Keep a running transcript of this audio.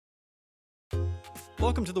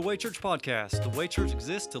Welcome to the Way Church Podcast. The Way Church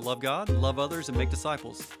exists to love God, love others, and make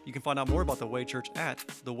disciples. You can find out more about the Way Church at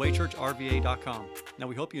thewaychurchrva.com. Now,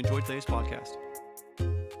 we hope you enjoyed today's podcast.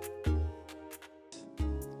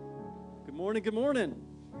 Good morning, good morning.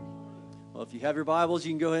 Well, if you have your Bibles,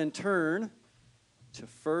 you can go ahead and turn to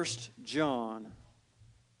 1 John.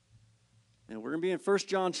 And we're going to be in 1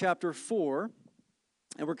 John chapter 4,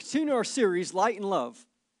 and we're continuing our series, Light and Love.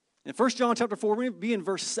 In 1 John chapter 4, we're going to be in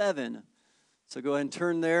verse 7. So go ahead and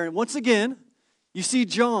turn there. And once again, you see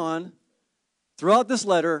John, throughout this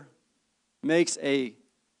letter, makes a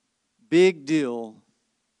big deal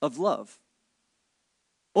of love.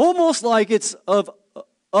 Almost like it's of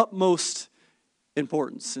utmost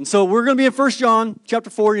importance. And so we're going to be in 1 John chapter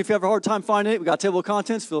 4. And if you have a hard time finding it, we got a table of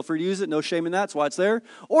contents. Feel free to use it. No shame in that. That's why it's there.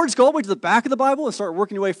 Or just go all the way to the back of the Bible and start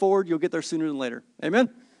working your way forward. You'll get there sooner than later. Amen?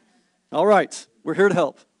 All right. We're here to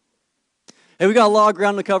help. Hey, we got a lot of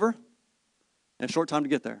ground to cover. And a short time to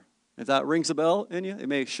get there. If that rings a bell in you, it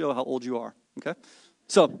may show how old you are. Okay?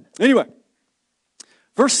 So, anyway.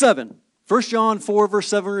 Verse 7. 1 John 4, verse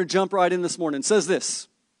 7. We're going to jump right in this morning. It says this.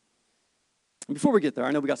 And before we get there, I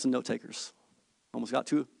know we got some note takers. Almost got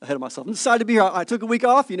too ahead of myself. I'm decided to be here. I took a week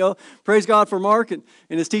off, Praise God for Mark and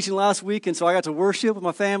his teaching last week. And so I got to worship with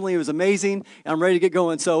my family. It was amazing. And I'm ready to get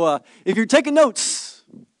going. So if you're taking notes,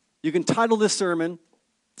 you can title this sermon,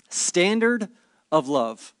 Standard of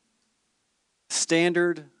Love.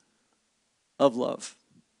 Standard of love.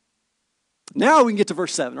 Now we can get to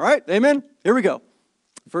verse 7, all right? Amen? Here we go.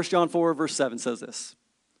 1 John 4, verse 7 says this.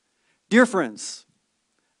 Dear friends,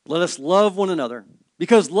 let us love one another,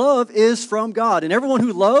 because love is from God, and everyone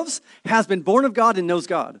who loves has been born of God and knows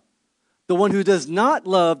God. The one who does not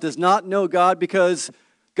love does not know God, because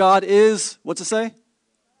God is, what's it say?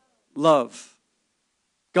 Love.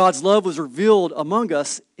 God's love was revealed among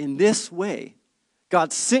us in this way.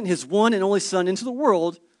 God sent his one and only Son into the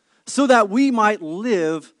world so that we might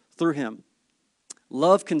live through him.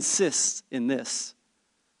 Love consists in this,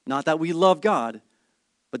 not that we love God,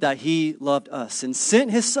 but that he loved us and sent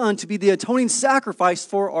his Son to be the atoning sacrifice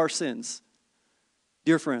for our sins.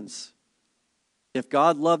 Dear friends, if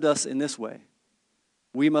God loved us in this way,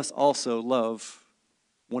 we must also love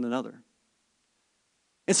one another.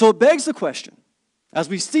 And so it begs the question, as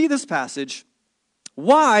we see this passage,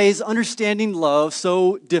 why is understanding love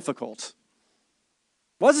so difficult?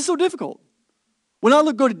 Why is it so difficult? When I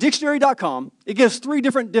go to dictionary.com, it gives three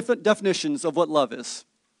different definitions of what love is.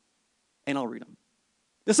 And I'll read them.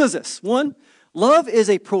 It says this. 1, love is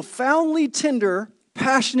a profoundly tender,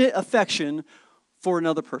 passionate affection for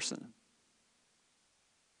another person.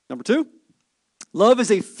 Number 2, love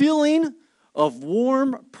is a feeling of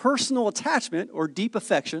warm personal attachment or deep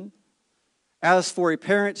affection as for a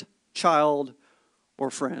parent, child, or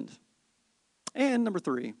friend. And number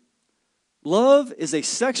 3, love is a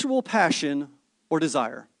sexual passion or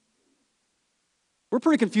desire. We're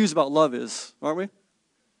pretty confused about love is, aren't we?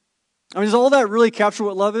 I mean, does all that really capture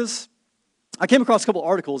what love is? I came across a couple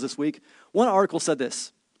articles this week. One article said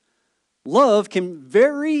this: love can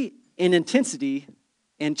vary in intensity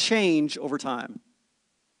and change over time.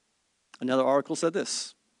 Another article said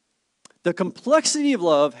this: the complexity of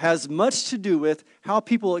love has much to do with how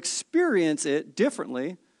people experience it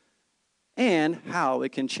differently and how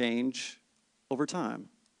it can change over time.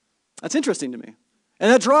 That's interesting to me.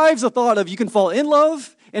 And that drives the thought of you can fall in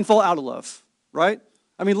love and fall out of love, right?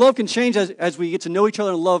 I mean, love can change as we get to know each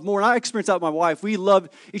other and love more. And I experienced that with my wife. We love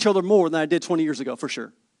each other more than I did 20 years ago, for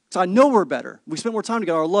sure. So I know we're better. We spend more time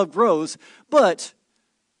together. Our love grows. But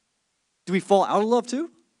do we fall out of love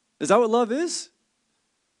too? Is that what love is?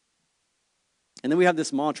 And then we have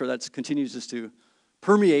this mantra that continues just to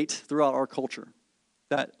permeate throughout our culture,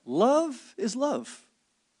 that love is love.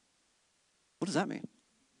 What does that mean?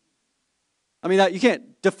 I mean, you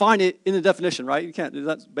can't define it in the definition, right? You can't.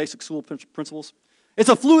 That's basic school principles. It's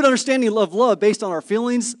a fluid understanding of love based on our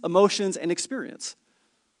feelings, emotions, and experience.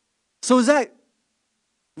 So does that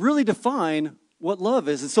really define what love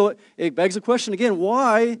is? And so it begs the question again,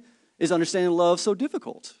 why is understanding love so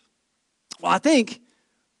difficult? Well, I think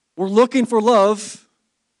we're looking for love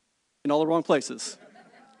in all the wrong places.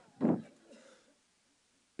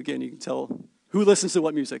 Again, you can tell who listens to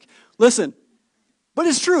what music. Listen, but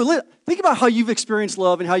it's true. Think about how you've experienced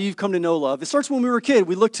love and how you've come to know love. It starts when we were a kid.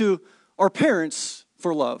 We look to our parents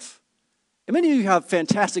for love. And many of you have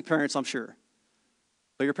fantastic parents, I'm sure.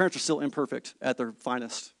 But your parents are still imperfect at their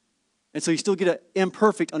finest. And so you still get an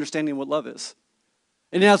imperfect understanding of what love is.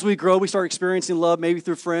 And as we grow, we start experiencing love maybe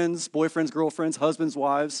through friends, boyfriends, girlfriends, husbands,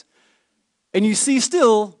 wives. And you see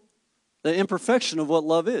still the imperfection of what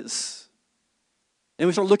love is. And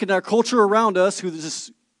we start looking at our culture around us who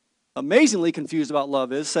just amazingly confused about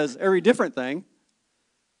love is, says every different thing.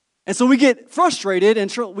 And so we get frustrated,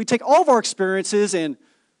 and we take all of our experiences and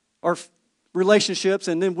our relationships,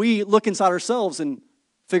 and then we look inside ourselves and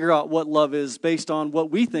figure out what love is based on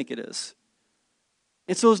what we think it is.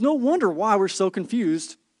 And so it's no wonder why we're so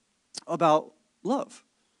confused about love.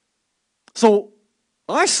 So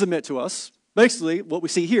I submit to us, basically what we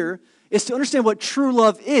see here, is to understand what true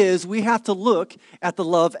love is, we have to look at the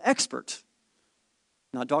love expert.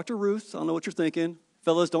 Not Dr. Ruth, I don't know what you're thinking.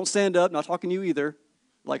 Fellas, don't stand up, not talking to you either.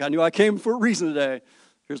 Like I knew I came for a reason today.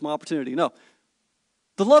 Here's my opportunity. No.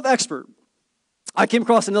 The love expert. I came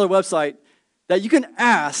across another website that you can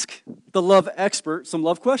ask the love expert some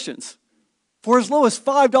love questions for as low as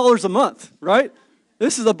 $5 a month, right?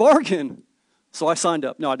 This is a bargain. So I signed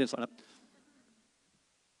up. No, I didn't sign up.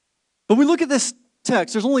 But we look at this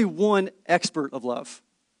text, there's only one expert of love.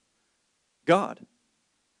 God.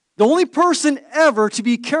 The only person ever to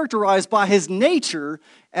be characterized by his nature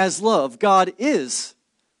as love. God is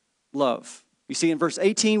love. You see in verse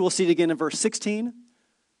 18, we'll see it again in verse 16.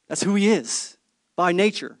 That's who he is by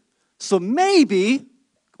nature. So maybe,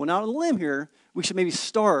 going out on a limb here, we should maybe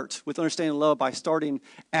start with understanding love by starting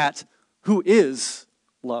at who is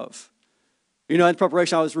love. You know, in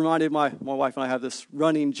preparation, I was reminded, my wife and I have this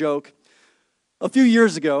running joke. A few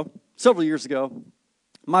years ago, several years ago,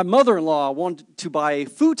 my mother-in-law wanted to buy a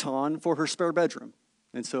futon for her spare bedroom.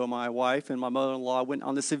 And so my wife and my mother-in-law went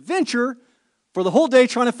on this adventure for the whole day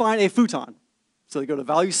trying to find a futon. So they go to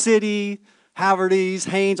Value City, Haverty's,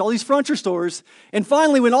 Haynes, all these furniture stores. And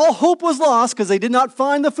finally, when all hope was lost because they did not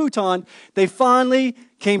find the futon, they finally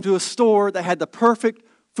came to a store that had the perfect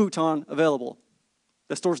futon available.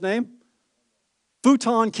 The store's name?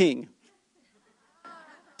 Futon King.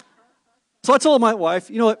 So I told my wife,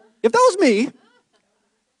 you know what, if that was me,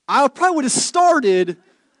 I probably would have started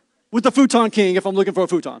with the Futon King if I'm looking for a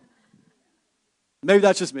futon. Maybe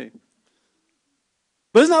that's just me.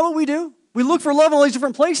 But isn't that what we do? We look for love in all these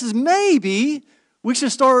different places. Maybe we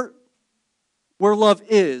should start where love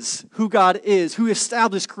is, who God is, who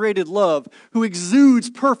established, created love, who exudes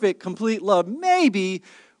perfect, complete love. Maybe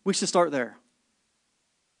we should start there.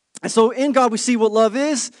 And so in God we see what love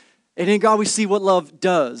is, and in God we see what love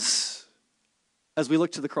does as we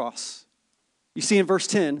look to the cross. You see in verse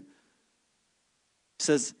 10, it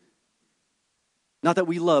says, not that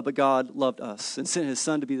we love, but God loved us and sent his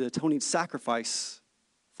son to be the atoning sacrifice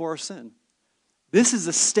for our sin. This is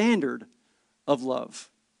the standard of love.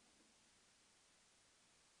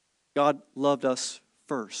 God loved us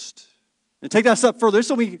first. And take that a step further, just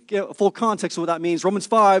so we get a full context of what that means. Romans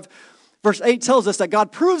 5, verse 8 tells us that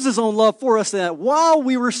God proves his own love for us, and that while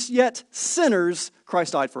we were yet sinners,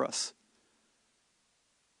 Christ died for us.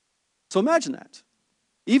 So imagine that.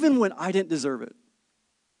 Even when I didn't deserve it,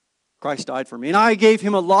 Christ died for me. And I gave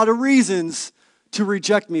him a lot of reasons to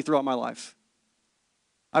reject me throughout my life.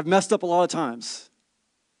 I've messed up a lot of times.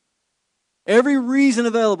 Every reason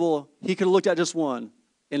available, he could have looked at just one,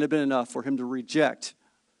 and it would have been enough for him to reject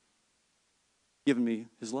giving me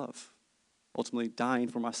his love, ultimately dying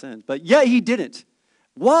for my sins. But yet he didn't.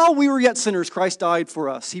 While we were yet sinners, Christ died for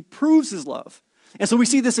us. He proves his love. And so we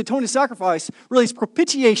see this atoning sacrifice really is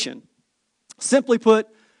propitiation. Simply put,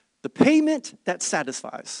 the payment that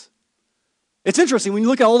satisfies. It's interesting, when you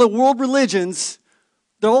look at all the world religions,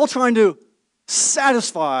 they're all trying to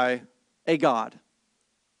satisfy a God.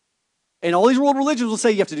 And all these world religions will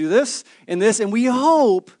say you have to do this, and we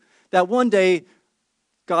hope that one day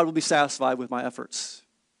God will be satisfied with my efforts.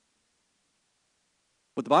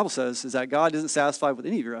 What the Bible says is that God isn't satisfied with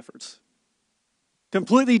any of your efforts.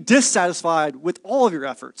 Completely dissatisfied with all of your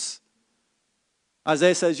efforts.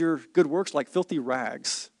 Isaiah says your good works like filthy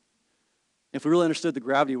rags. If we really understood the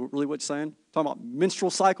gravity of really what it's saying, talking about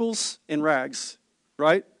menstrual cycles and rags,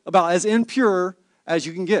 right? About as impure as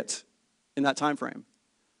you can get in that time frame.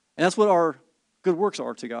 And that's what our good works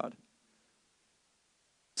are to God.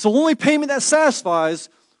 So the only payment that satisfies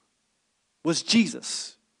was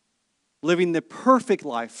Jesus, living the perfect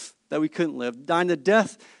life that we couldn't live, dying the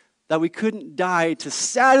death that we couldn't die to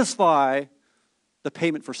satisfy the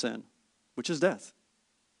payment for sin, which is death.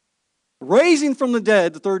 Raising from the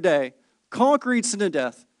dead the third day, conquering sin and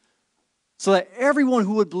death, so that everyone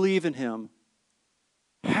who would believe in him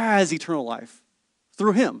has eternal life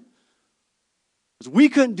through him. Because we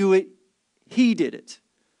couldn't do it, he did it.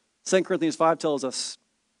 2 Corinthians 5 tells us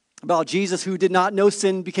about Jesus who did not know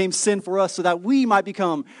sin became sin for us so that we might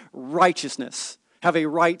become righteousness, have a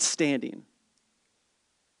right standing.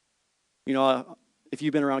 You know, if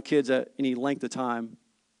you've been around kids at any length of time,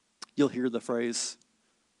 you'll hear the phrase,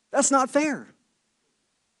 that's not fair.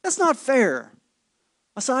 That's not fair.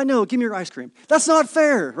 I said, I know, give me your ice cream. That's not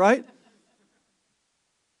fair, right?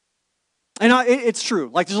 And it's true.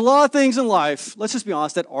 Like, there's a lot of things in life, let's just be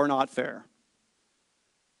honest, that are not fair.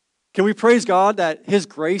 Can we praise God that His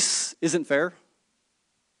grace isn't fair?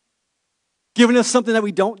 Giving us something that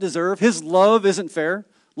we don't deserve. His love isn't fair.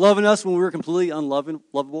 Loving us when we were completely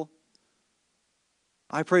unlovable.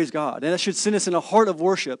 I praise God. And that should send us in a heart of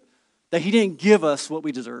worship that He didn't give us what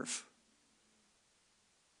we deserve.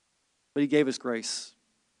 But He gave us grace.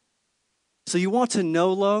 So you want to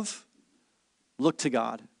know love? Look to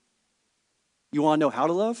God. You want to know how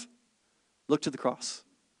to love? Look to the cross.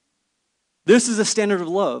 This is a standard of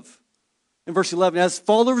love. In verse 11, as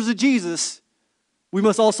followers of Jesus, we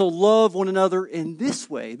must also love one another in this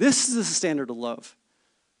way. This is the standard of love.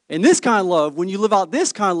 And this kind of love, when you live out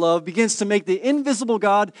this kind of love, begins to make the invisible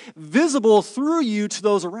God visible through you to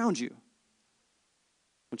those around you.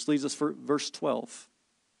 Which leads us for verse 12.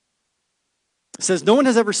 It says, no one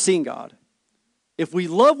has ever seen God. If we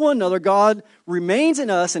love one another, God remains in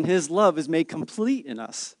us and His love is made complete in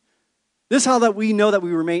us. This is how that we know that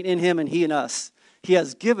we remain in Him and He in us. He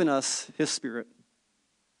has given us His Spirit.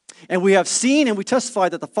 And we have seen and we testify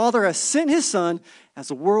that the Father has sent His Son as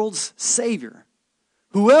the world's Savior.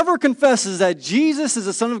 Whoever confesses that Jesus is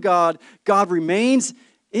the Son of God, God remains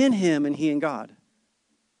in Him and He in God.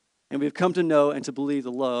 And we have come to know and to believe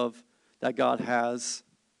the love that God has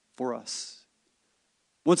for us.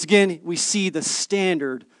 Once again, we see the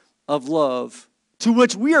standard of love to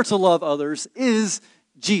which we are to love others is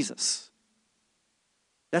Jesus.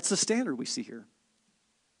 That's the standard we see here.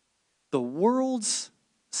 The world's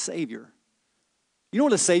Savior. You know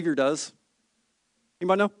what a Savior does?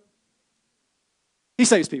 Anybody know? He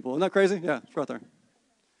saves people. Isn't that crazy? Yeah, it's right there.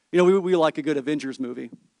 You know, we like a good Avengers movie.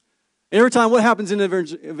 And every time, what happens in an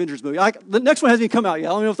Avengers movie? The next one hasn't even come out yet.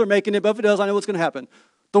 I don't know if they're making it, but if it does, I know what's going to happen.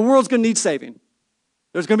 The world's going to need saving.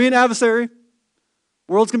 There's going to be an adversary.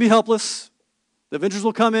 The world's going to be helpless. The Avengers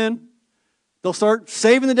will come in. They'll start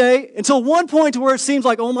saving the day until one point to where it seems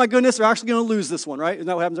like, oh my goodness, they're actually going to lose this one, right? Isn't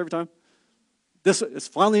that what happens every time? This is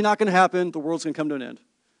finally not going to happen. The world's going to come to an end.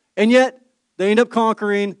 And yet, they end up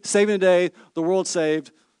conquering, saving the day. The world's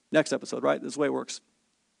saved. Next episode, right? This is the way it works.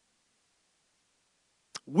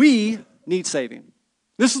 We need saving.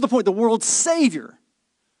 This is the point. The world's Savior.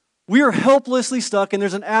 We are helplessly stuck, and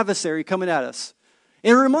there's an adversary coming at us.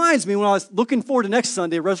 And it reminds me when I was looking forward to next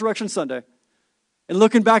Sunday, Resurrection Sunday, and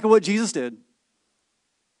looking back at what Jesus did.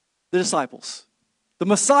 The disciples. The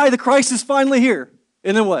Messiah, the Christ is finally here.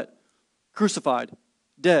 And then what? Crucified,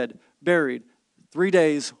 dead, buried. 3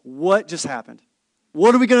 days. What just happened?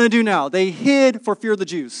 What are we going to do now? They hid for fear of the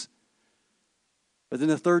Jews. But then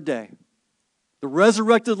the third day, the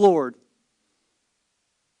resurrected Lord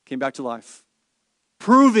came back to life,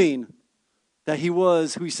 proving that He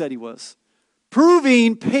was who He said He was.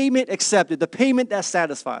 Proving payment accepted, the payment that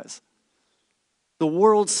satisfies. The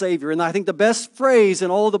world's Savior. And I think the best phrase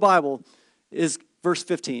in all of the Bible is verse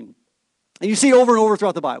 15. And you see it over and over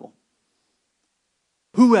throughout the Bible.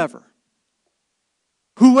 Whoever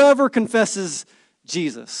confesses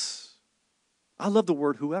Jesus. I love the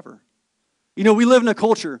word whoever. You know, we live in a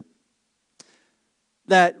culture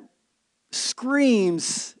that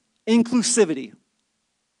screams inclusivity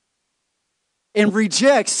and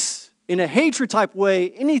rejects in a hatred type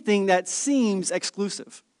way anything that seems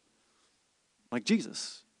exclusive. Like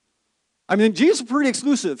Jesus. I mean, Jesus is pretty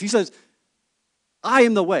exclusive. He says, I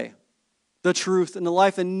am the way, the truth, and the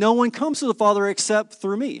life, and no one comes to the Father except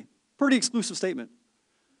through me. Pretty exclusive statement.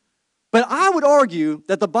 But I would argue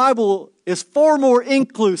that the Bible is far more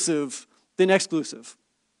inclusive than exclusive.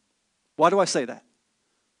 Why do I say that?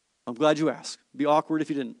 I'm glad you asked. It'd be awkward if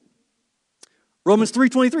you didn't. Romans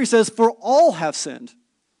 3:23 says, for all have sinned.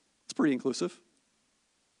 It's pretty inclusive.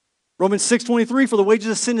 Romans 6:23, for the wages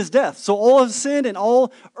of sin is death. So all have sinned and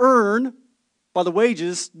all earn by the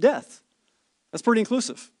wages death. That's pretty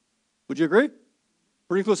inclusive. Would you agree?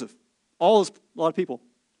 Pretty inclusive. All is a lot of people.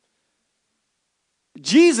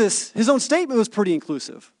 Jesus, his own statement was pretty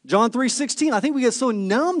inclusive. John 3:16, I think we get so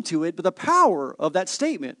numb to it, but the power of that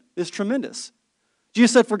statement is tremendous.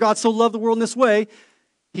 Jesus said, for God so loved the world in this way,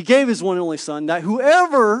 He gave His one and only Son, that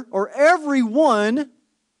whoever or everyone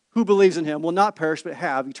who believes in Him will not perish but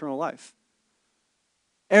have eternal life.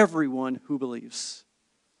 Everyone who believes.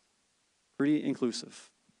 Pretty inclusive.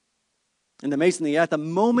 And amazingly, at the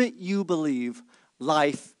moment you believe,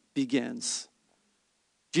 life begins.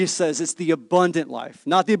 Jesus says it's the abundant life.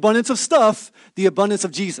 Not the abundance of stuff, the abundance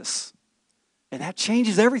of Jesus. And that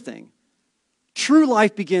changes everything. True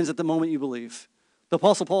life begins at the moment you believe. The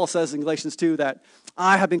Apostle Paul says in Galatians 2 that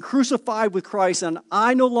I have been crucified with Christ and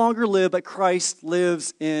I no longer live, but Christ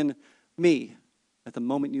lives in me. at the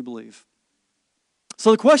moment you believe.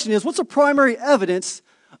 So the question is, what's the primary evidence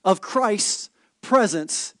of Christ's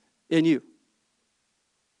presence in you?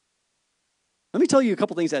 Let me tell you a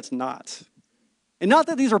couple things that's not. And not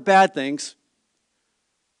that these are bad things.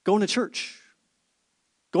 Going to church,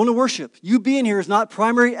 going to worship, you being here is not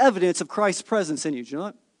primary evidence of Christ's presence in you. Do you know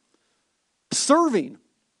that? Serving,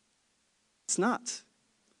 it's not.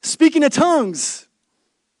 Speaking in tongues,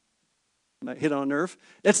 might hit on a nerve,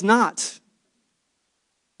 it's not.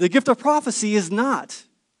 The gift of prophecy is not.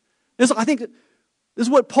 I think this is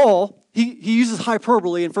what Paul, he uses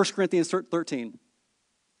hyperbole in 1 Corinthians 13.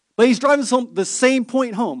 But he's driving the same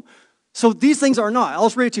point home. So these things are not. I'll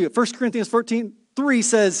just read it to you. 1 Corinthians 13:3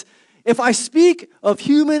 says, if I speak of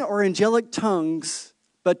human or angelic tongues,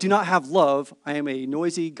 but do not have love, I am a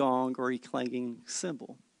noisy gong or a clanging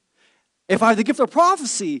cymbal. If I have the gift of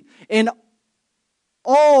prophecy and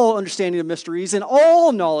all understanding of mysteries and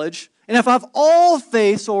all knowledge, and if I have all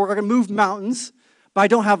faith so I can move mountains, but I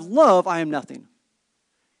don't have love, I am nothing.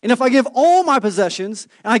 And if I give all my possessions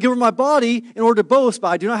and I give my body in order to boast, but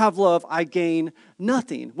I do not have love, I gain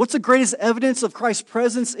nothing. What's the greatest evidence of Christ's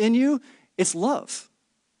presence in you? It's love.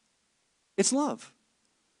 It's love.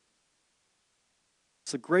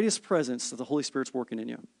 It's the greatest presence that the Holy Spirit's working in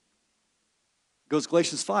you. It goes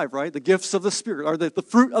Galatians 5, right? The gifts of the Spirit, or the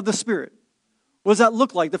fruit of the Spirit. What does that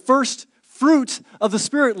look like? The first fruit of the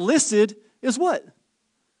Spirit listed is what?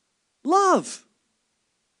 Love.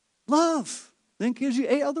 Love. Then it gives you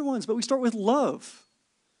 8 other ones, but we start with love.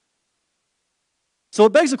 So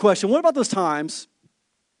it begs the question, what about those times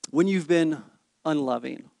when you've been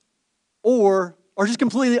unloving or just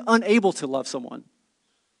completely unable to love someone?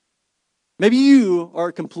 Maybe you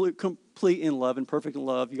are complete in love and perfect in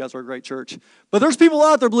love. You guys are a great church. But there's people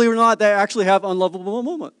out there, believe it or not, that actually have unlovable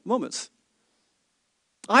moments.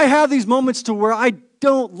 I have these moments to where I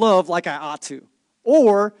don't love like I ought to,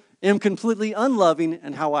 or am completely unloving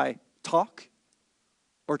in how I talk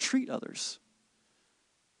or treat others.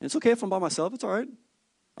 And it's okay if I'm by myself. It's all right.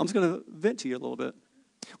 I'm just going to vent to you a little bit.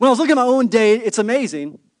 When I was looking at my own day, it's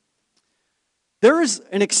amazing. There is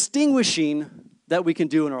an extinguishing that we can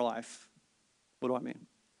do in our life. What do I mean?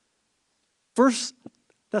 1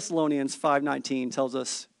 Thessalonians 5:19 tells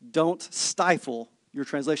us, don't stifle. Your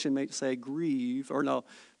translation may say grieve, or no,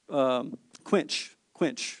 quench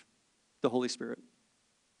the Holy Spirit.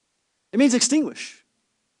 It means extinguish.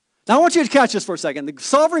 Now I want you to catch this for a second. The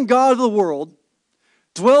sovereign God of the world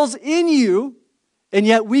dwells in you, and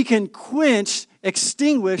yet we can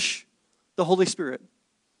extinguish the Holy Spirit.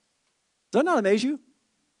 Does that not amaze you?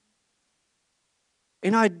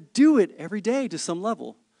 And I do it every day to some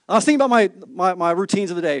level. I was thinking about my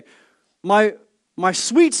routines of the day. My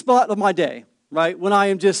sweet spot of my day, right, when I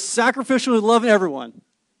am just sacrificially loving everyone,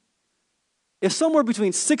 is somewhere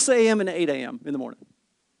between 6 a.m. and 8 a.m. in the morning.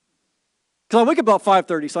 Because I wake up about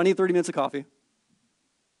 5:30, so I need 30 minutes of coffee.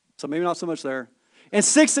 So maybe not so much there. And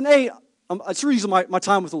 6 and 8, I'm just using my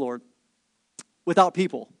time with the Lord without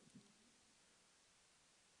people.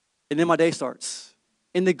 And then my day starts.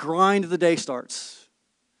 And the grind of the day starts.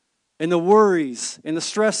 And the worries, and the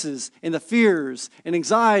stresses, and the fears, and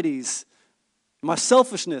anxieties, my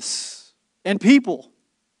selfishness, and people,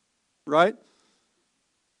 right?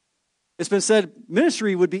 It's been said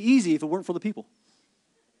ministry would be easy if it weren't for the people.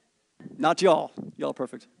 Not y'all. Y'all are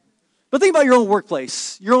perfect. But think about your own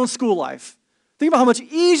workplace, your own school life. Think about how much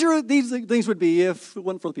easier these things would be if it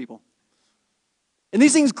wasn't for the people. And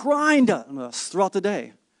these things grind on us throughout the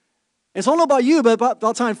day. And so I don't know about you, but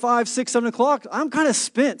about time 5, 6, 7 o'clock, I'm kind of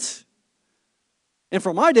spent. And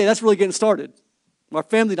for my day, that's really getting started. Our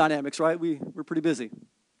family dynamics, right? We're pretty busy.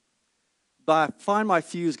 But I find my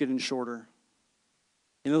fuse getting shorter.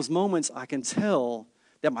 In those moments, I can tell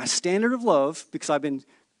that my standard of love, because I've been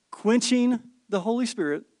quenching the Holy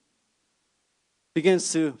Spirit,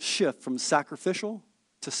 begins to shift from sacrificial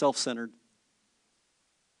to self-centered.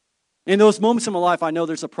 In those moments in my life, I know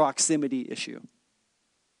there's a proximity issue.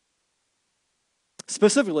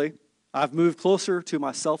 Specifically, I've moved closer to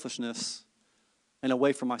my selfishness and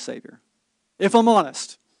away from my Savior. If I'm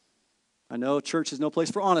honest, I know church is no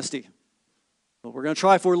place for honesty, but we're going to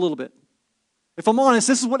try for a little bit. If I'm honest,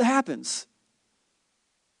 this is what happens.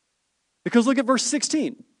 Because look at verse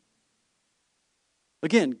 16.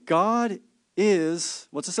 Again, God is,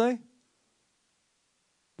 what's it say?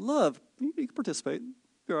 Love. You can participate.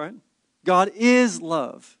 Be all right. God is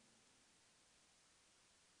love.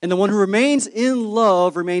 And the one who remains in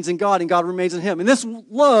love remains in God, and God remains in him. And this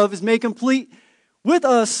love is made complete with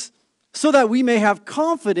us so that we may have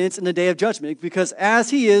confidence in the day of judgment, because as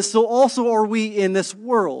he is, so also are we in this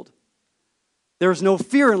world. There's no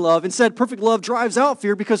fear in love. Instead, perfect love drives out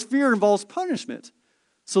fear because fear involves punishment.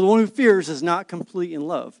 So the one who fears is not complete in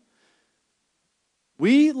love.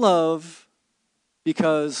 We love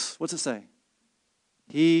because, what's it say?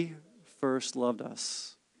 He first loved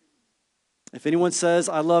us. If anyone says,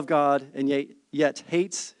 I love God, and yet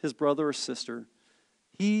hates his brother or sister,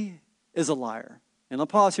 he is a liar. And I'll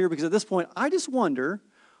pause here because at this point, I just wonder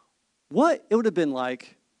what it would have been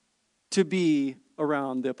like to be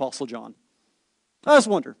around the Apostle John. I just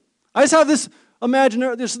wonder. I just have this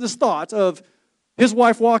imaginary, this thought of his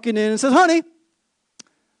wife walking in and says, honey,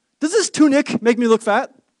 does this tunic make me look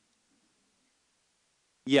fat?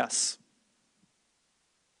 Yes.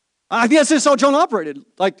 I think that's just how John operated.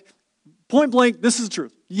 Like, point blank, this is the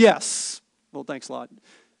truth. Yes. Well, thanks a lot.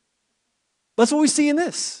 That's what we see in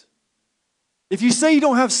this. If you say you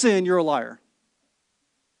don't have sin, you're a liar.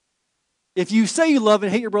 If you say you love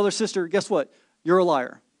and hate your brother or sister, guess what? You're a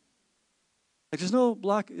liar. Like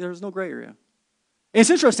there's no gray area. And it's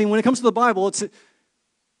interesting, when it comes to the Bible,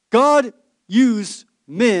 God used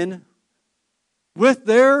men with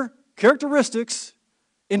their characteristics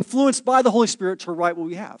influenced by the Holy Spirit to write what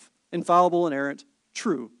we have. Infallible, inerrant,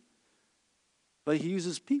 true. But he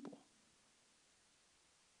uses people.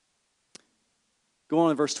 Go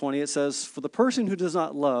on in verse 20, it says, for the person who does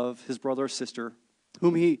not love his brother or sister,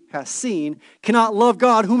 whom he has seen, cannot love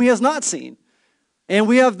God, whom he has not seen. And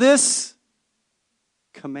we have this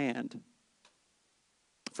command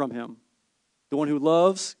from him. The one who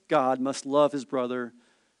loves God must love his brother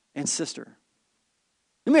and sister.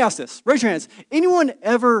 Let me ask this. Raise your hands. Anyone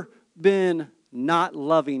ever been not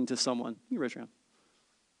loving to someone? You can raise your hand.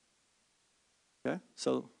 Okay,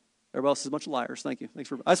 so everybody else is a bunch of liars. Thank you.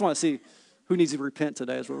 I just want to see who needs to repent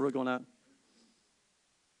today is what we're going at.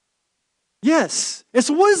 Yes. And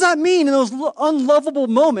so what does that mean in those unlovable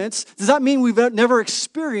moments? Does that mean we've never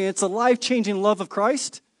experienced a life-changing love of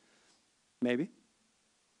Christ? Maybe.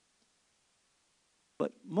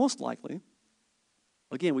 But most likely,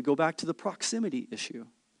 again, we go back to the proximity issue. Do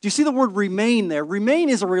you see the word remain there? Remain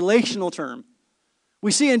is a relational term.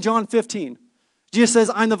 We see in John 15. Jesus says,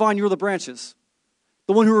 I'm the vine, you are the branches.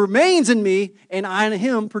 The one who remains in me and I in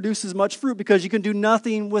him produces much fruit because you can do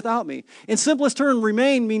nothing without me. In simplest term,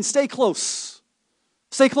 remain means stay close.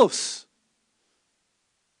 Stay close.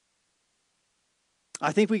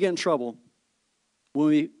 I think we get in trouble when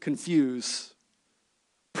we confuse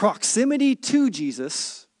proximity to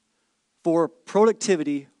Jesus for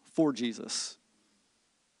productivity for Jesus.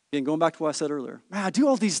 Again, going back to what I said earlier. Man, I do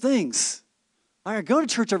all these things. I go to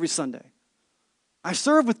church every Sunday. I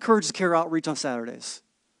serve with Courage Care Outreach on Saturdays.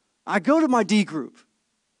 I go to my D group.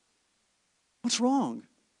 What's wrong?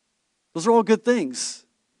 Those are all good things.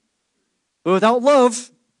 But without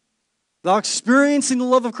love, without experiencing the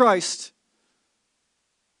love of Christ,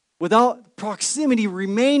 without proximity,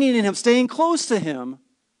 remaining in him, staying close to him,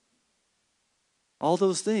 all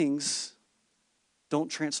those things don't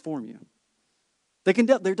transform you. They're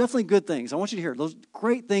definitely good things. I want you to hear those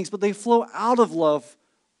great things, but they flow out of love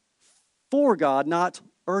for God, not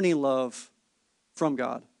earning love from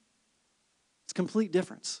God. It's a complete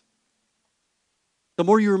difference. The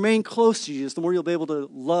more you remain close to Jesus, the more you'll be able to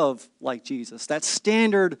love like Jesus. That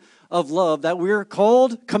standard of love that we're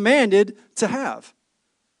commanded to have.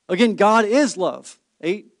 Again, God is love.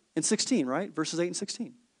 8 and 16, right? Verses 8 and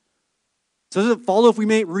 16. So does it follow if we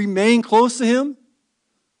may remain close to him?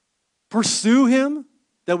 Pursue him?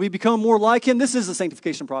 That we become more like him? This is the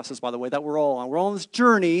sanctification process, by the way, that we're all on. We're all on this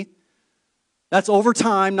journey. That's over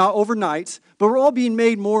time, not overnight. But we're all being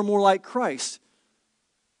made more and more like Christ.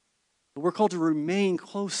 But we're called to remain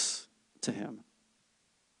close to him.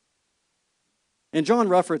 And John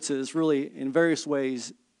references, really, in various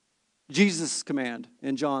ways, Jesus' command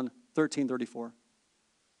in John 13:34.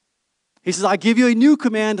 He says, I give you a new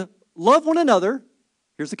command, love one another.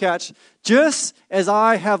 Here's the catch. Just as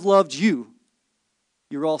I have loved you,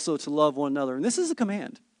 you're also to love one another. And this is a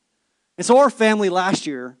command. And so our family last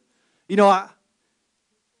year, I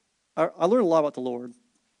learned a lot about the Lord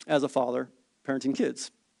as a father, parenting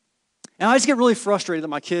kids. And I just get really frustrated that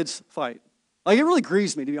my kids fight. Like, it really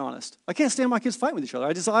grieves me, to be honest. I can't stand my kids fighting with each other.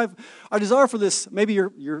 I desire for this, maybe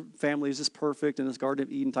your family is just perfect in this Garden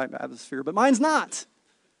of Eden type atmosphere, but mine's not.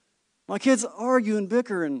 My kids argue and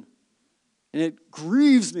bicker, and it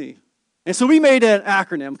grieves me. And so we made an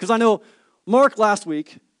acronym, because I know Mark last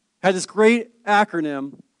week had this great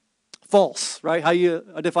acronym, FALSE, right? How you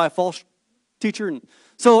identify a false teacher. And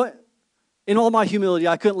so in all my humility,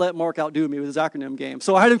 I couldn't let Mark outdo me with his acronym game.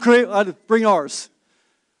 So I had to bring ours.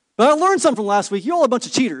 But I learned something from last week. You all a bunch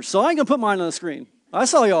of cheaters, so I ain't going to put mine on the screen. I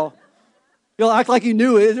saw y'all. Y'all act like you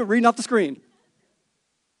knew it, reading off the screen.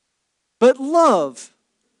 But love,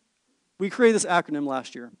 we created this acronym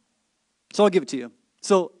last year. So I'll give it to you.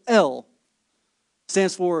 So L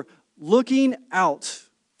stands for looking out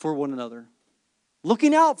for one another.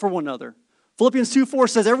 Looking out for one another. Philippians 2:4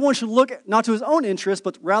 says everyone should look not to his own interest,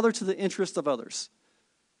 but rather to the interest of others.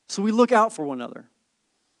 So we look out for one another.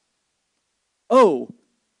 O,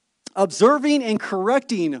 observing and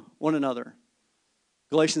correcting one another.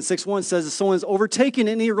 Galatians 6:1 says, if someone is overtaken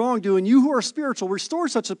in any wrongdoing, you who are spiritual, restore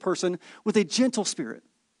such a person with a gentle spirit.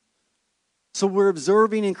 So we're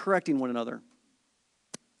observing and correcting one another.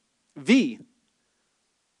 V,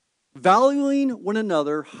 valuing one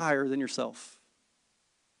another higher than yourself.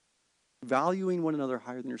 Valuing one another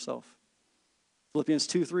higher than yourself. Philippians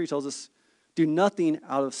 2:3 tells us, do nothing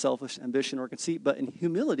out of selfish ambition or conceit, but in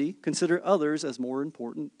humility consider others as more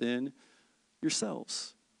important than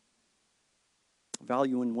yourselves.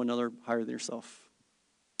 Valuing one another higher than yourself.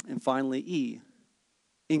 And finally, E,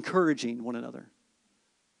 encouraging one another.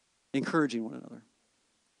 Encouraging one another.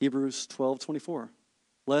 Hebrews 12:24.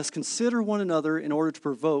 Let us consider one another in order to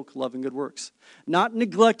provoke love and good works. Not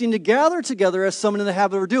neglecting to gather together as some in the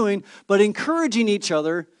habit of doing, but encouraging each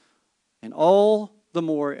other, and all the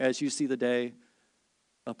more as you see the day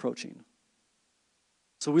approaching.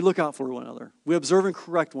 So we look out for one another. We observe and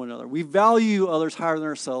correct one another. We value others higher than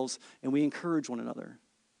ourselves, and we encourage one another.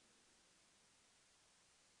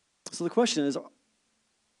 So the question is,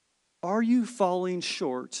 are you falling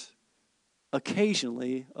short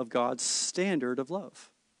occasionally of God's standard of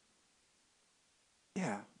love?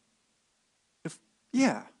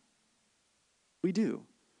 Yeah, we do.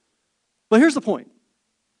 But here's the point.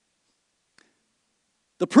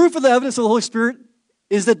 The proof of the evidence of the Holy Spirit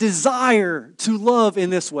is the desire to love in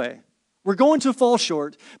this way. We're going to fall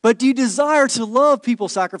short, but do you desire to love people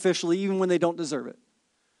sacrificially even when they don't deserve it?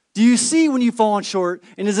 Do you see when you've fallen short,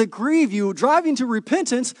 and does it grieve you, driving to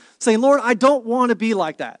repentance, saying, Lord, I don't want to be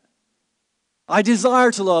like that. I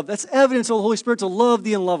desire to love. That's evidence of the Holy Spirit to love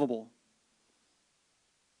the unlovable.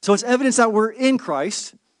 So it's evidence that we're in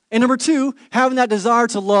Christ. And number two, having that desire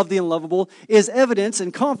to love the unlovable is evidence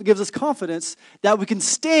and gives us confidence that we can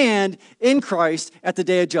stand in Christ at the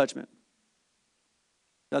day of judgment.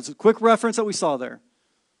 That's a quick reference that we saw there.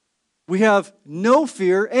 We have no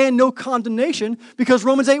fear and no condemnation because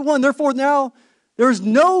Romans 8:1, therefore now there is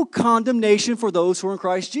no condemnation for those who are in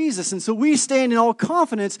Christ Jesus. And so we stand in all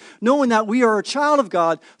confidence knowing that we are a child of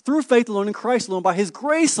God through faith alone in Christ alone, by His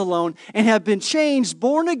grace alone, and have been changed,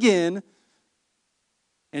 born again,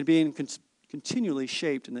 and being continually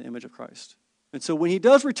shaped in the image of Christ. And so when He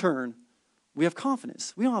does return, we have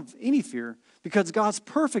confidence. We don't have any fear because God's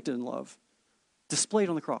perfect in love, displayed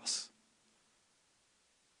on the cross.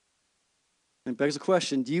 And it begs the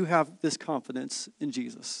question, do you have this confidence in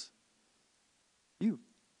Jesus?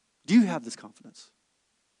 Do you have this confidence?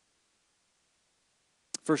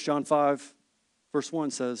 1 John 5, verse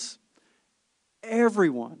 1 says,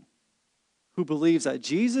 everyone who believes that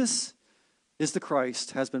Jesus is the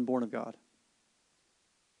Christ has been born of God.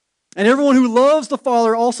 And everyone who loves the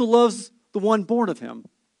Father also loves the one born of Him.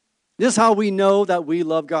 This is how we know that we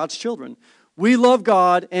love God's children. We love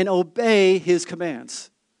God and obey His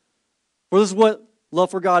commands. For this is what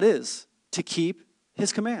love for God is, to keep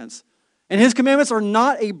His commands. And His commandments are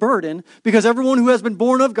not a burden because everyone who has been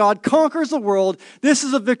born of God conquers the world. This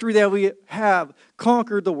is a victory that we have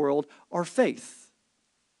conquered the world, our faith.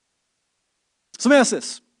 So let me ask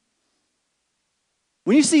this.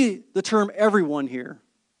 When you see the term everyone here,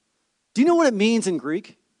 do you know what it means in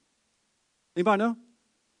Greek? Anybody know?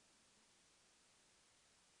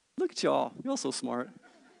 Look at y'all. You're all so smart.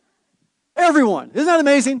 Everyone. Isn't that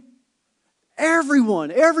amazing?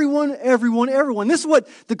 Everyone, everyone, everyone, everyone. This is what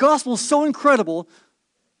the gospel is so incredible,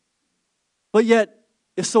 but yet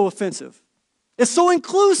it's so offensive. It's so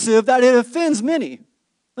inclusive that it offends many.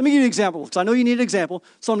 Let me give you an example, because I know you need an example,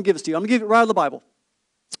 so I'm going to give this to you. I'm going to give it right out of the Bible.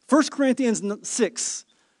 1 Corinthians 6,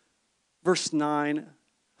 verse 9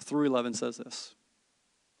 through 11 says this.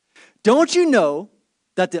 Don't you know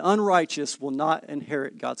that the unrighteous will not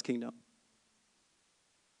inherit God's kingdom?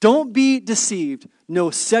 Don't be deceived. No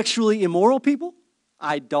sexually immoral people,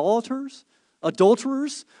 idolaters,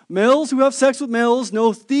 adulterers, males who have sex with males,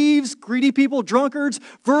 no thieves, greedy people, drunkards,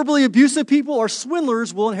 verbally abusive people, or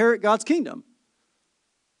swindlers will inherit God's kingdom.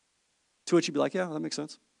 To which you'd be like, yeah, that makes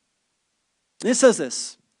sense. And it says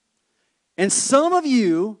this, and some of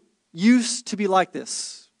you used to be like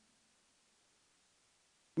this,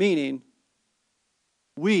 meaning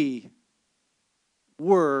we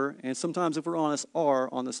were, and sometimes if we're honest,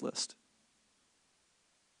 are on this list.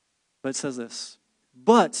 But it says this,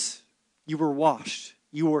 but you were washed,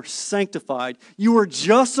 You are sanctified. You are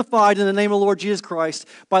justified in the name of the Lord Jesus Christ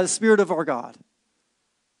by the Spirit of our God.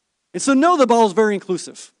 And so know the Bible is very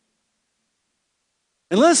inclusive.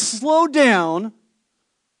 And let's slow down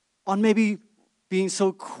on maybe being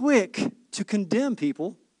so quick to condemn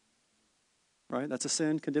people. Right? That's a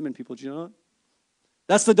sin, condemning people. Do you know that?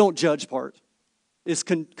 That's the don't judge part. Is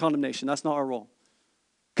condemnation. That's not our role.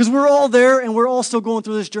 Because we're all there and we're all still going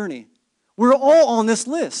through this journey. We're all on this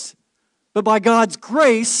list. But by God's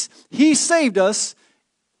grace, He saved us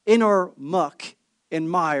in our muck and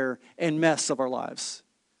mire and mess of our lives.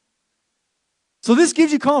 So this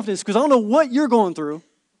gives you confidence because I don't know what you're going through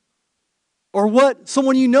or what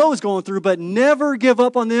someone you know is going through, but never give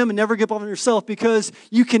up on them and never give up on yourself because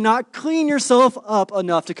you cannot clean yourself up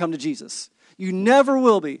enough to come to Jesus. You never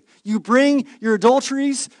will be. You bring your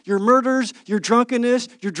adulteries, your murders, your drunkenness,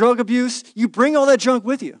 your drug abuse, you bring all that junk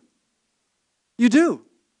with you. You do.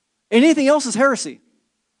 Anything else is heresy.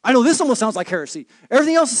 I know this almost sounds like heresy.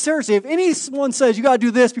 Everything else is heresy. If anyone says you got to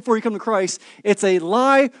do this before you come to Christ, it's a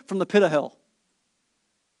lie from the pit of hell.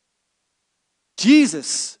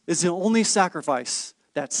 Jesus is the only sacrifice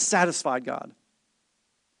that satisfied God.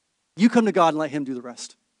 You come to God and let Him do the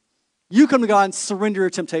rest. You come to God and surrender your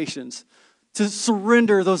temptations, to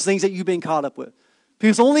surrender those things that you've been caught up with.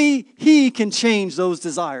 Because only He can change those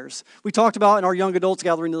desires. We talked about in our young adults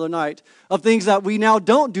gathering the other night of things that we now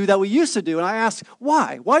don't do that we used to do. And I asked,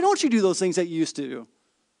 why? Why don't you do those things that you used to do?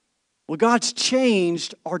 Well, God's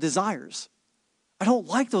changed our desires. I don't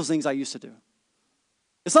like those things I used to do.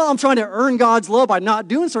 It's not I'm trying to earn God's love by not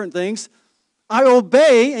doing certain things. I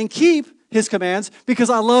obey and keep His commands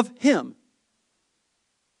because I love Him.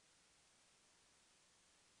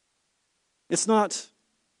 It's not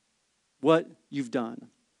what you've done.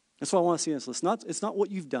 That's what I want to see in this list. It's not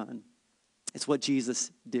what you've done. It's what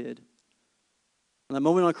Jesus did. And that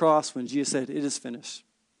moment on the cross when Jesus said, "It is finished,"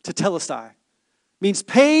 tetelestai, means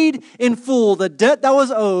paid in full. The debt that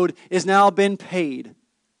was owed is now been paid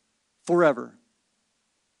forever.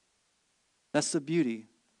 That's the beauty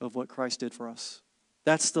of what Christ did for us.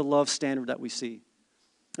 That's the love standard that we see.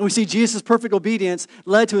 And we see Jesus' perfect obedience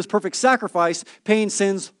led to His perfect sacrifice, paying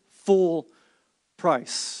sin's full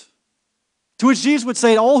price. To which Jesus would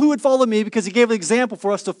say, all who would follow me, because He gave an example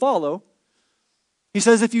for us to follow, He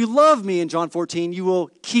says, if you love me in John 14, you will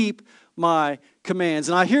keep my commands.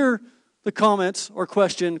 And I hear the comment or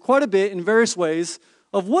question quite a bit in various ways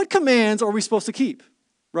of what commands are we supposed to keep,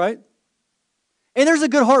 right? And there's a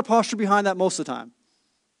good heart posture behind that most of the time.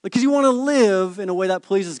 Because you want to live in a way that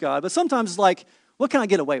pleases God. But sometimes it's like, what can I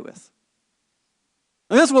get away with?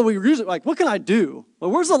 And that's what we usually like, what can I do?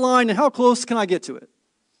 Well, where's the line and how close can I get to it?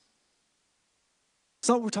 That's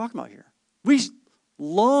not what we're talking about here. We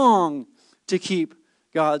long to keep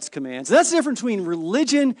God's commands. And that's the difference between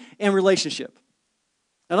religion and relationship.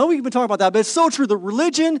 I know we've been talking about that, but it's so true. The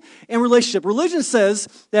religion and relationship. Religion says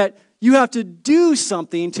that you have to do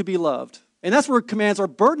something to be loved. And that's where commands are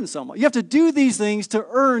burdensome. You have to do these things to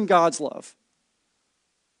earn God's love.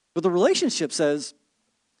 But the relationship says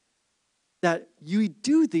that you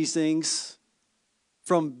do these things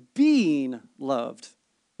from being loved.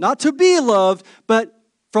 Not to be loved, but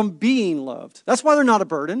from being loved. That's why they're not a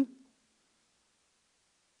burden.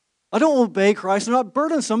 I don't obey Christ. They're not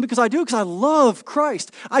burdensome because I love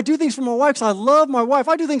Christ. I do things for my wife because I love my wife.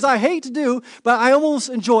 I do things I hate to do, but I almost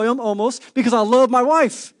enjoy them because I love my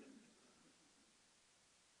wife.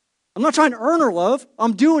 I'm not trying to earn her love.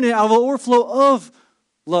 I'm doing it out of an overflow of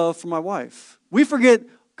love for my wife. We forget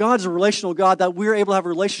God's a relational God, that we're able to have a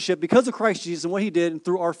relationship because of Christ Jesus and what He did and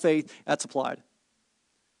through our faith that's applied.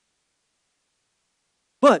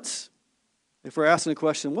 But if we're asking a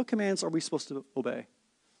question, what commands are we supposed to obey?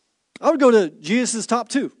 I would go to Jesus' top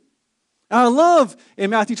two. And I love in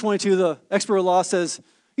Matthew 22, the expert of law says,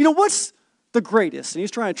 what's the greatest? And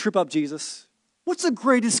he's trying to trip up Jesus. What's the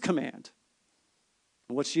greatest command?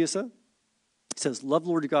 And what's Jesus said? He says, love the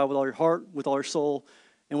Lord your God with all your heart, with all your soul,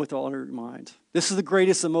 and with all your mind. This is the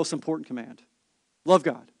greatest and most important command. Love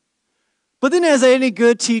God. But then as any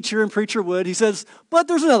good teacher and preacher would, he says, but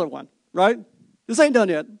there's another one, right? This ain't done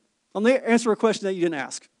yet. I'm going to answer a question that you didn't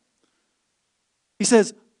ask. He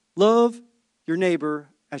says, love your neighbor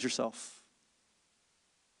as yourself.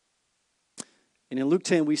 And in Luke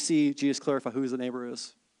 10, we see Jesus clarify who the neighbor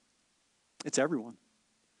is. It's everyone.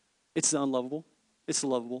 It's the unlovable. It's the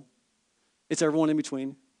lovable. It's everyone in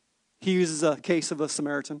between. He uses a case of a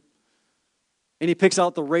Samaritan. And he picks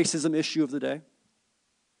out the racism issue of the day.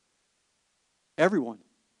 Everyone.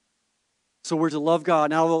 So we're to love God.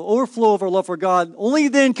 Now, the overflow of our love for God, only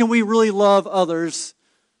then can we really love others,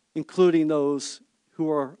 including those who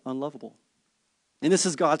are unlovable. And this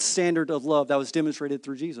is God's standard of love that was demonstrated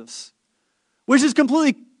through Jesus, which is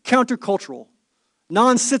completely countercultural,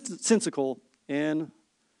 nonsensical, and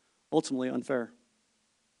ultimately unfair.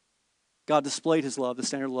 God displayed his love, the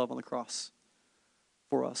standard of love on the cross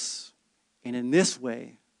for us. And in this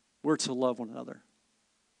way, we're to love one another.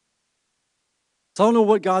 So I don't know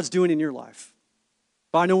what God's doing in your life,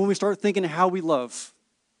 but I know when we start thinking how we love,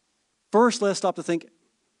 first let's stop to think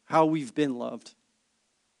how we've been loved.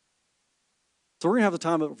 So we're going to have the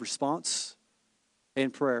time of response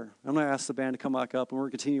and prayer. I'm going to ask the band to come back up, and we're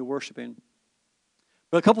going to continue worshiping.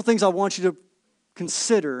 But a couple things I want you to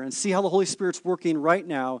consider and see how the Holy Spirit's working right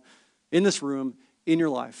now in this room, in your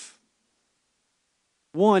life.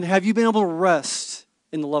 One, have you been able to rest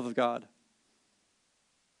in the love of God?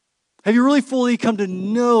 Have you really fully come to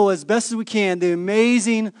know as best as we can the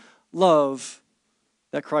amazing love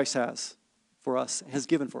that Christ has for us, has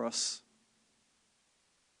given for us?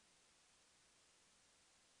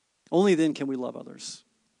 Only then can we love others.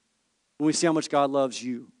 When we see how much God loves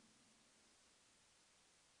you.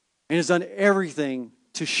 And has done everything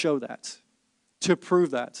to show that, to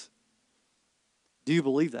prove that. Do you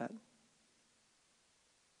believe that?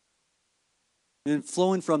 And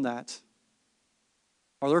flowing from that,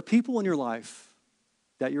 are there people in your life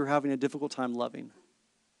that you're having a difficult time loving?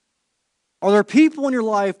 Are there people in your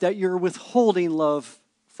life that you're withholding love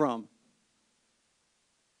from?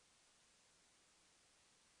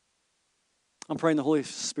 I'm praying the Holy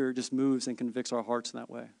Spirit just moves and convicts our hearts in that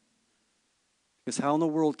way. Because how in the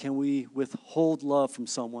world can we withhold love from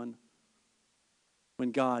someone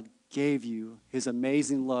when God gave you his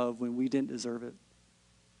amazing love when we didn't deserve it?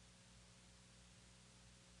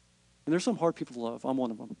 And there's some hard people to love. I'm one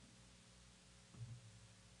of them.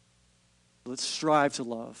 Let's strive to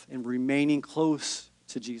love and remaining close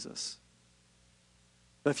to Jesus.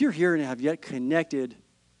 But if you're here and have yet connected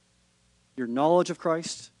your knowledge of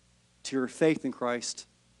Christ to your faith in Christ,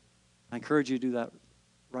 I encourage you to do that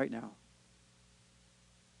right now.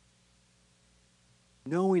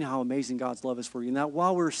 Knowing how amazing God's love is for you, and that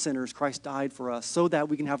while we're sinners, Christ died for us so that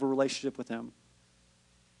we can have a relationship with him.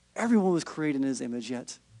 Everyone was created in his image,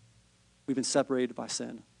 yet we've been separated by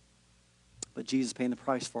sin. But Jesus paying the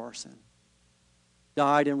price for our sin.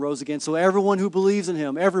 Died and rose again. So everyone who believes in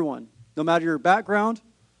him, everyone, no matter your background,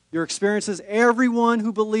 your experiences, everyone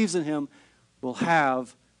who believes in him will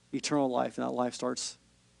have eternal life. And that life starts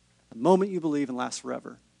the moment you believe and lasts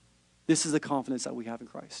forever. This is the confidence that we have in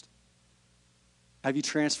Christ. Have you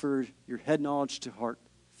transferred your head knowledge to heart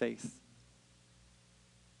faith?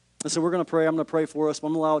 And so we're going to pray. I'm going to pray for us. But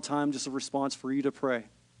I'm going to allow time just a response for you to pray.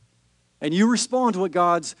 And you respond to what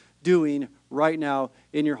God's doing right now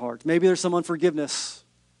in your heart. Maybe there's some unforgiveness.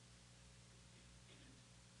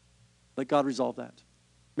 Let God resolve that.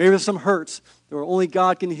 Maybe there's some hurts that only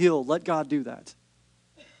God can heal. Let God do that.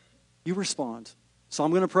 You respond. So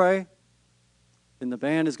I'm going to pray. And the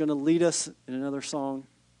band is going to lead us in another song.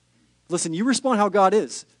 Listen, you respond how God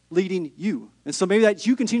is leading you. And so maybe that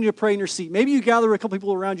you continue to pray in your seat. Maybe you gather a couple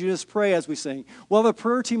people around you and just pray as we sing. We'll have a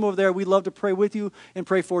prayer team over there. We'd love to pray with you and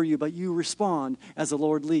pray for you. But you respond as the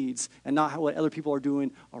Lord leads and not what other people are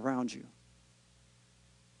doing around you.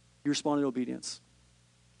 You respond in obedience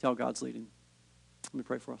to how God's leading. Let me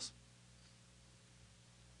pray for us.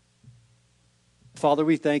 Father,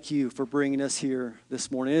 we thank you for bringing us here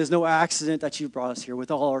this morning. It is no accident that you've brought us here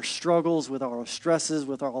with all our struggles, with all our stresses,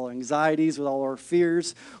 with all our anxieties, with all our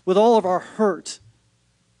fears, with all of our hurt.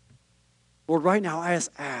 Lord, right now I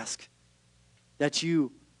just ask that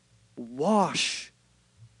you wash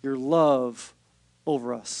your love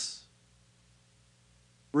over us.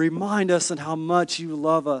 Remind us on how much you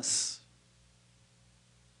love us.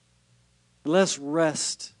 Let us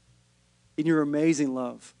rest in your amazing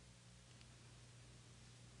love.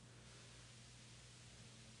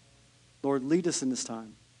 Lord, lead us in this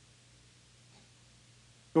time.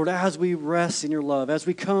 Lord, as we rest in your love, as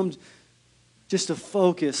we come just to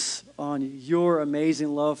focus on your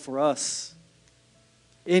amazing love for us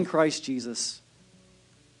in Christ Jesus,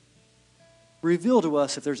 reveal to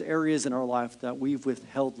us if there's areas in our life that we've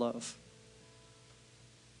withheld love.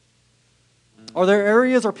 Are there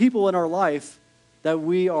areas or people in our life that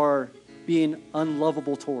we are being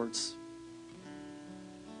unlovable towards?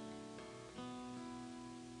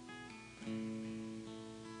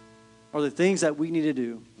 Are there things that we need to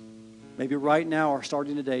do, maybe right now or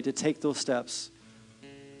starting today, to take those steps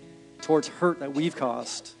towards hurt that we've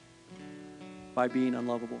caused by being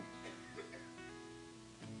unlovable?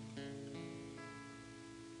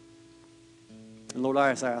 And Lord,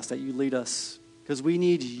 I just ask that you lead us, because we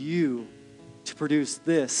need you to produce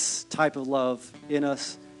this type of love in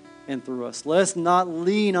us and through us. Let us not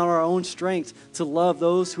lean on our own strength to love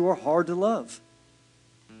those who are hard to love.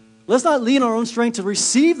 Let's not lean on our own strength to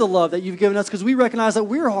receive the love that you've given us because we recognize that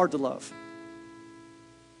we're hard to love.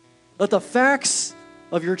 Let the facts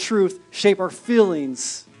of your truth shape our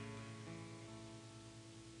feelings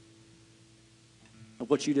of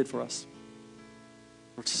what you did for us.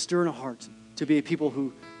 Or to stir in our hearts to be a people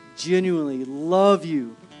who genuinely love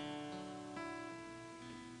you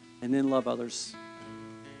and then love others,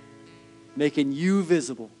 making you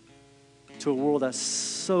visible to a world that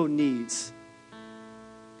so needs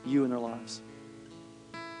you in their lives.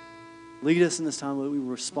 Lead us in this time that we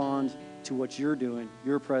respond to what you're doing,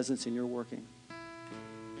 your presence and your working.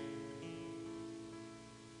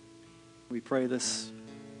 We pray this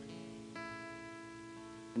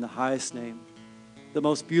in the highest name, the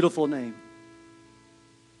most beautiful name,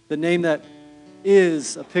 the name that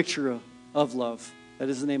is a picture of love. That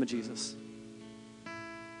is the name of Jesus.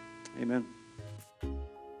 Amen.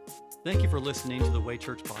 Thank you for listening to the Way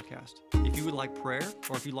Church podcast. If you would like prayer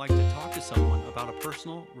or if you'd like to talk to someone about a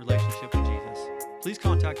personal relationship with Jesus, please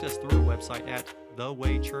contact us through our website at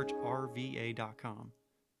thewaychurchrva.com.